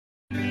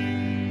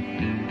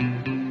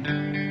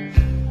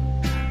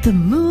The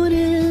moon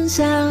is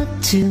out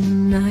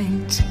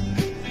tonight,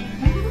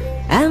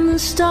 and the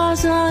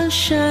stars are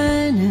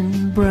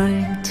shining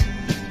bright.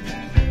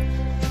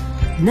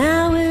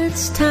 Now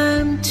it's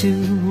time to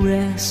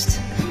rest.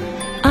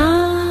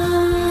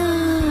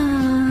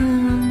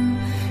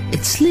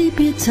 It's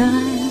sleepy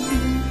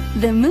time.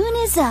 The moon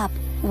is up.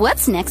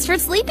 What's next for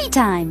sleepy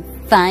time?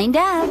 Find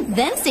out.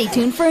 Then stay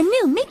tuned for a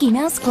new Mickey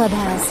Mouse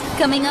Clubhouse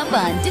coming up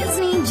on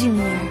Disney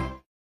Junior.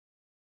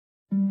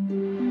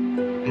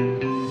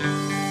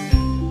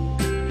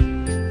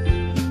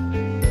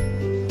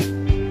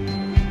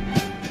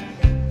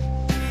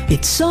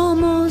 It's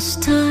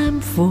almost time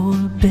for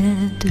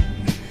bed.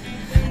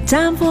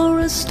 Time for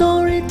a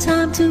story,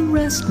 time to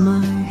rest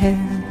my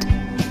head.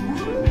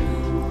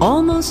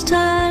 Almost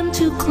time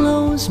to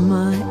close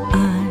my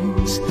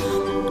eyes.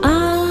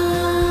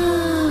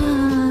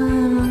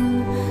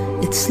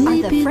 It's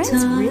sleepy time. Are the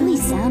friends really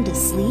sound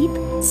asleep?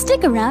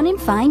 Stick around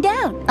and find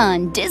out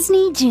on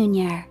Disney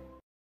Junior.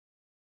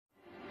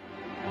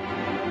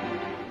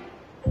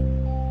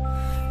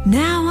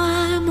 Now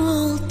I'm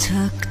all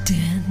tucked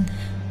in,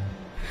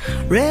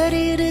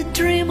 ready to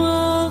dream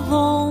of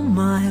all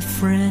my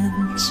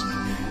friends.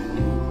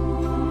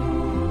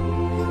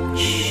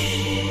 Shh.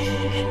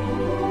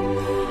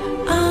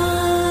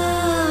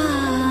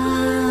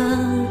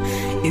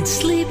 It's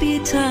sleepy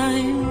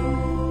time.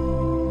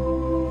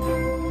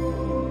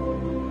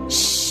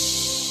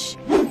 Shh.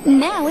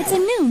 Now it's a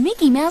new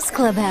Mickey Mouse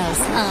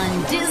Clubhouse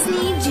on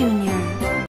Disney Junior.